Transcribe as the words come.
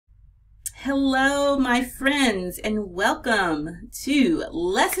Hello, my friends, and welcome to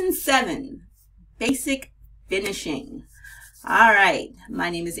Lesson 7, Basic Finishing. All right, my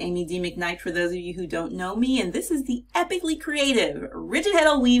name is Amy D. McKnight, for those of you who don't know me, and this is the Epically Creative Rigid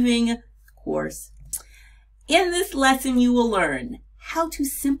Heddle Weaving course. In this lesson, you will learn how to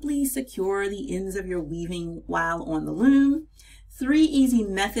simply secure the ends of your weaving while on the loom, 3 easy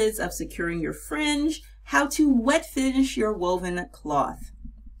methods of securing your fringe, how to wet finish your woven cloth,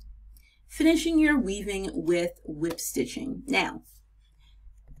 finishing your weaving with whip stitching. Now,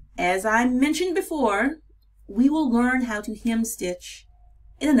 as I mentioned before, we will learn how to hem stitch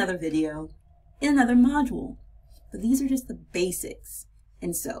in another video, in another module. But these are just the basics.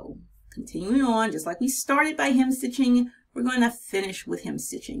 And so, continuing on, just like we started by hem stitching, we're going to finish with hem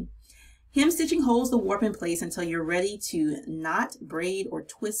stitching. Hem stitching holds the warp in place until you're ready to knot, braid, or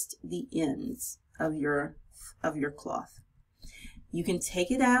twist the ends of your cloth. You can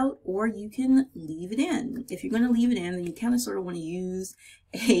take it out or you can leave it in. If you're going to leave it in, then you kind of sort of want to use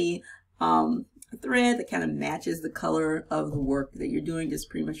a thread that kind of matches the color of the work that you're doing. Just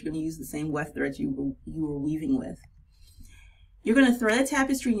pretty much you're going to use the same weft threads you were weaving with. You're going to thread a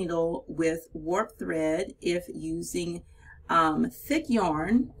tapestry needle with warp thread if using thick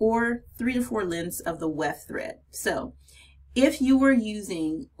yarn or 3 to 4 lengths of the weft thread. So if you were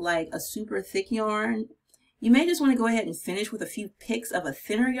using like a super thick yarn, you may just want to go ahead and finish with a few picks of a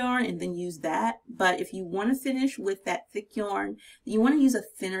thinner yarn and then use that. But if you want to finish with that thick yarn, you want to use a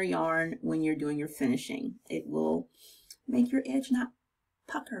thinner yarn when you're doing your finishing. It will make your edge not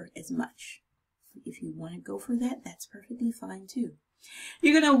pucker as much. If you want to go for that, that's perfectly fine too.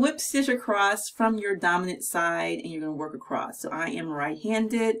 You're going to whip stitch across from your dominant side and you're going to work across. So I am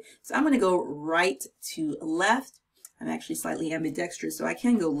right-handed, so I'm going to go right to left. I'm actually slightly ambidextrous, so I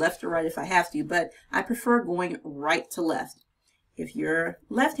can go left or right if I have to, but I prefer going right to left. If you're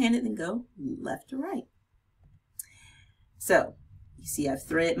left-handed, then go left to right. So, you see I've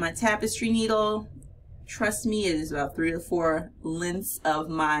threaded my tapestry needle. Trust me, it is about 3 to 4 lengths of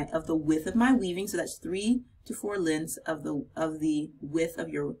the width of my weaving, so that's 3 to 4 lengths of the width of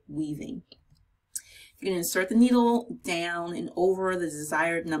your weaving. You're going to insert the needle down and over the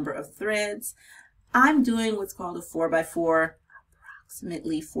desired number of threads. I'm doing what's called a 4x4,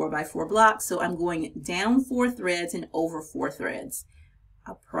 approximately 4x4 block. So I'm going down 4 threads and over 4 threads,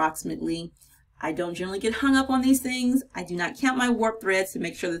 approximately. I don't generally get hung up on these things. I do not count my warp threads to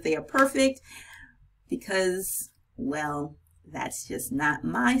make sure that they are perfect because, well, that's just not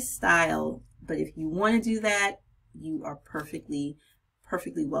my style. But if you want to do that, you are perfectly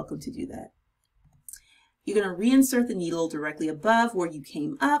welcome to do that. You're going to reinsert the needle directly above where you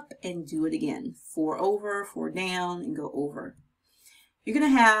came up and do it again. 4 over, 4 down, and go over. You're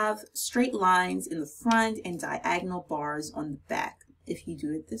going to have straight lines in the front and diagonal bars on the back if you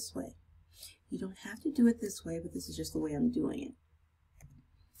do it this way. You don't have to do it this way, but this is just the way I'm doing it.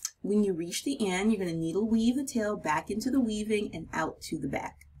 When you reach the end, you're going to needle weave the tail back into the weaving and out to the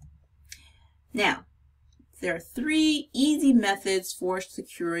back. Now, there are 3 easy methods for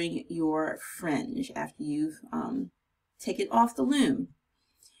securing your fringe after you've taken it off the loom.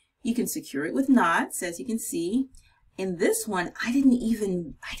 You can secure it with knots, as you can see. In this one, I didn't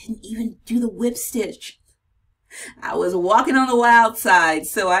even do the whip stitch. I was walking on the wild side,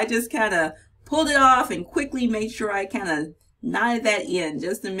 so I just kind of pulled it off and quickly made sure I kind of knotted that in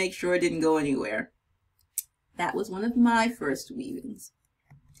just to make sure it didn't go anywhere. That was one of my first weavings.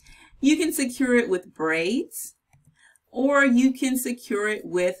 You can secure it with braids, or you can secure it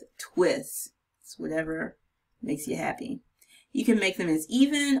with twists. It's whatever makes you happy. You can make them as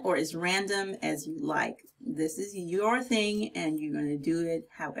even or as random as you like. This is your thing, and you're going to do it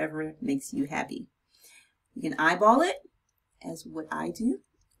however makes you happy. You can eyeball it, as what I do,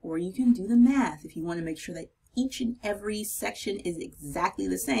 or you can do the math if you want to make sure that each and every section is exactly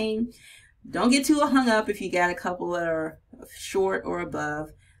the same. Don't get too hung up if you got a couple that are short or above.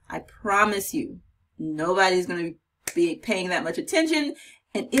 I promise you, nobody's going to be paying that much attention.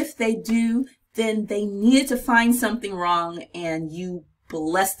 And if they do, then they needed to find something wrong and you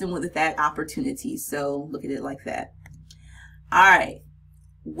blessed them with that opportunity. So look at it like that. All right,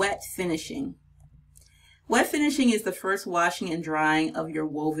 wet finishing. Wet finishing is the first washing and drying of your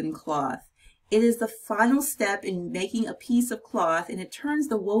woven cloth. It is the final step in making a piece of cloth, and it turns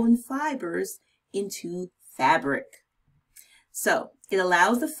the woven fibers into fabric. So it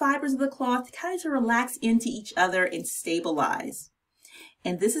allows the fibers of the cloth to kind of relax into each other and stabilize.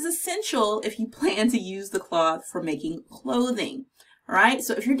 And this is essential if you plan to use the cloth for making clothing. All right,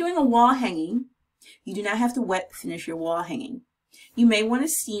 so if you're doing a wall hanging, you do not have to wet finish your wall hanging. You may want to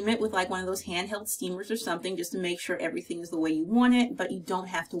steam it with like one of those handheld steamers or something just to make sure everything is the way you want it, but you don't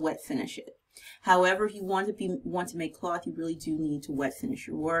have to wet finish it. However, if you want to make cloth, you really do need to wet finish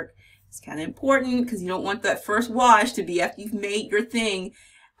your work. It's kind of important because you don't want that first wash to be after you've made your thing,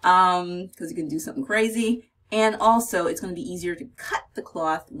 because you can do something crazy. And also, it's going to be easier to cut the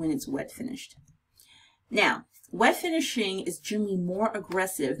cloth when it's wet finished. Now, wet finishing is generally more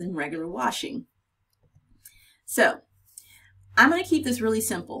aggressive than regular washing. So, I'm going to keep this really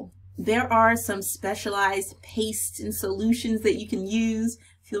simple. There are some specialized pastes and solutions that you can use.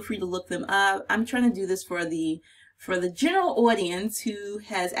 Feel free to look them up. I'm trying to do this for the general audience who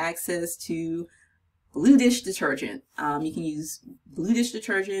has access to blue dish detergent. You can use blue dish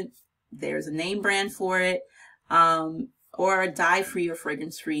detergent. There's a name brand for it. Or a dye-free or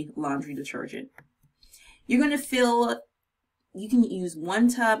fragrance-free laundry detergent. You're going to fill, you can use 1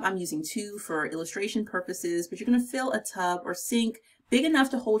 tub. I'm using 2 for illustration purposes, but you're going to fill a tub or sink big enough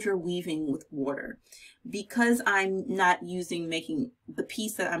to hold your weaving with water. Because I'm not making the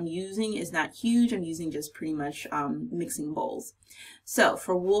piece that I'm using is not huge, I'm using just pretty much mixing bowls. So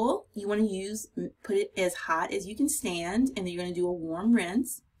for wool, you want to put it as hot as you can stand, and then you're going to do a warm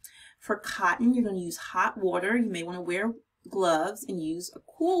rinse. For cotton, you're going to use hot water. You may want to wear gloves and use a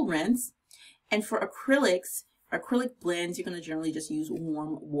cool rinse. And for acrylic blends, you're going to generally just use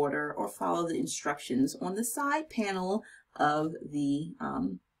warm water or follow the instructions on the side panel of the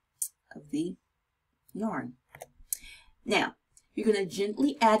yarn. Now, you're going to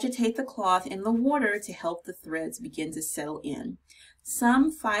gently agitate the cloth in the water to help the threads begin to settle in.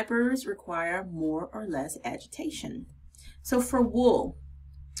 Some fibers require more or less agitation. So for wool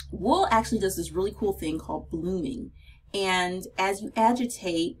actually does this really cool thing called blooming. And as you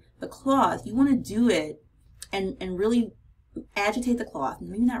agitate the cloth, you want to do it and really agitate the cloth.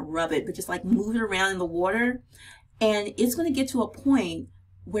 Maybe not rub it, but just like move it around in the water. And it's going to get to a point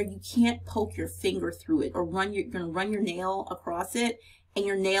where you can't poke your finger through it, or you're going to run your nail across it, and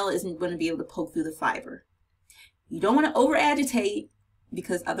your nail isn't going to be able to poke through the fiber. You don't want to over agitate,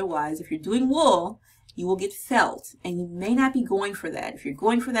 because otherwise, if you're doing wool, you will get felt, and you may not be going for that. If you're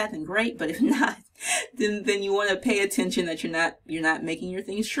going for that, then great, but if not, then you want to pay attention that you're not making your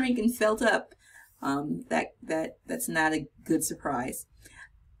things shrink and felt up. That's not a good surprise.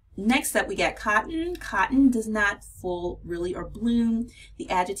 Next up, we got cotton. Cotton does not full really or bloom. The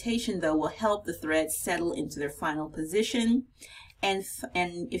agitation, though, will help the threads settle into their final position. And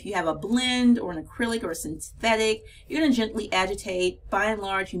if you have a blend or an acrylic or a synthetic, you're going to gently agitate. By and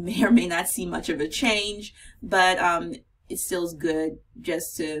large, you may or may not see much of a change, but it still is good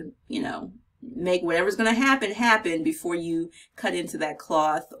just to, make whatever's going to happen before you cut into that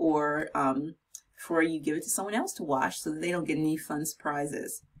cloth, or before you give it to someone else to wash, so that they don't get any fun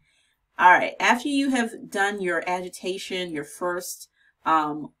surprises. All right, after you have done your agitation, your first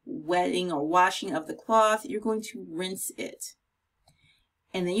wetting or washing of the cloth, you're going to rinse it.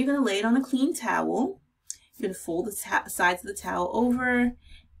 And then you're going to lay it on a clean towel. You're going to fold the sides of the towel over,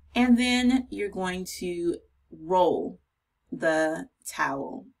 and then you're going to roll the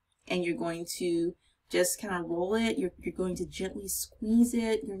towel. And you're going to just kind of roll it. You're going to gently squeeze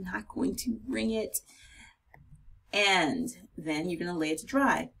it. You're not going to wring it. And then you're going to lay it to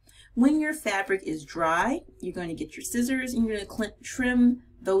dry. When your fabric is dry, you're going to get your scissors and you're going to trim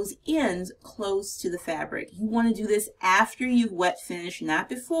those ends close to the fabric. You want to do this after you've wet finished, not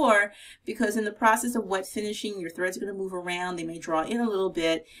before, because in the process of wet finishing, your threads are going to move around. They may draw in a little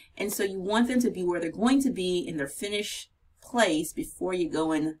bit, and so you want them to be where they're going to be in their finished place before you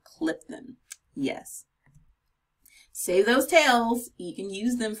go and clip them. Yes. Save those tails. You can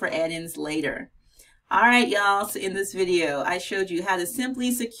use them for add-ins later. All right, y'all, so in this video, I showed you how to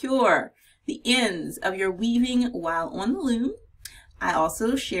simply secure the ends of your weaving while on the loom. I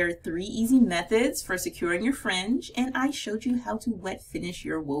also shared 3 easy methods for securing your fringe, and I showed you how to wet finish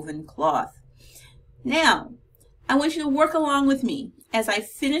your woven cloth. Now, I want you to work along with me as I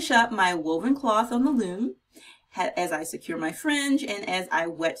finish up my woven cloth on the loom, as I secure my fringe, and as I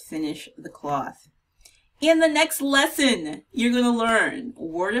wet finish the cloth. In the next lesson, you're going to learn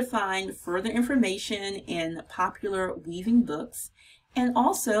where to find further information in popular weaving books, and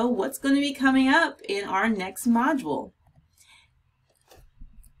also what's going to be coming up in our next module.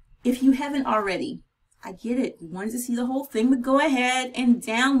 If you haven't already, I get it, you wanted to see the whole thing, but go ahead and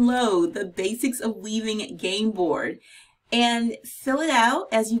download the Basics of Weaving game board and fill it out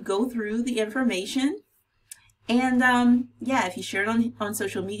as you go through the information. And yeah, if you share it on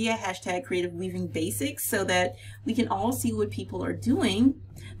social media, hashtag Creative Weaving Basics, so that we can all see what people are doing.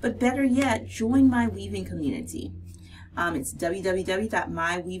 But better yet, join my weaving community. It's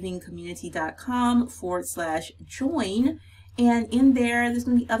www.myweavingcommunity.com/join. And in there's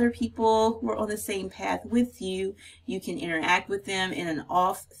going to be other people who are on the same path with you. You can interact with them in an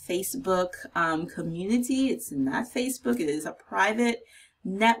off Facebook community. It's not Facebook. It is a private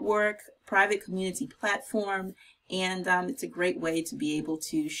network, private community platform. And it's a great way to be able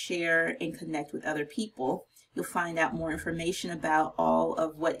to share and connect with other people. You'll find out more information about all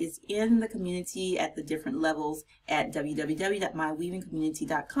of what is in the community at the different levels at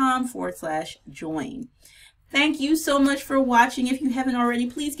www.myweavingcommunity.com/join. Thank you so much for watching. If you haven't already,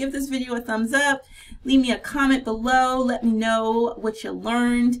 please give this video a thumbs up. Leave me a comment below. Let me know what you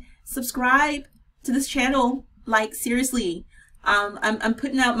learned. Subscribe to this channel. Like, seriously. I'm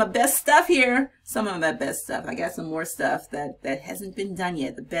putting out my best stuff here. Some of my best stuff. I got some more stuff that hasn't been done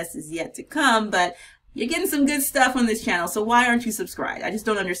yet. The best is yet to come, but you're getting some good stuff on this channel, so why aren't you subscribed? I just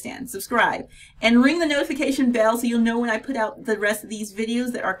don't understand. Subscribe. And ring the notification bell so you'll know when I put out the rest of these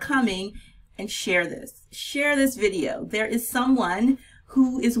videos that are coming. And share this. Share this video. There is someone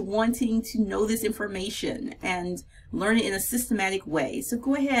who is wanting to know this information and learn it in a systematic way. So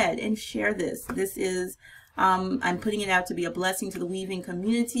go ahead and share this. This is, I'm putting it out to be a blessing to the weaving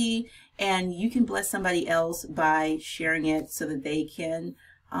community, and you can bless somebody else by sharing it so that they can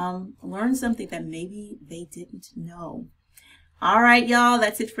learn something that maybe they didn't know. All right, y'all,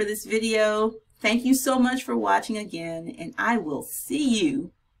 that's it for this video. Thank you so much for watching again, and I will see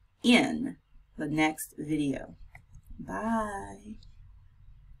you in the next video. Bye.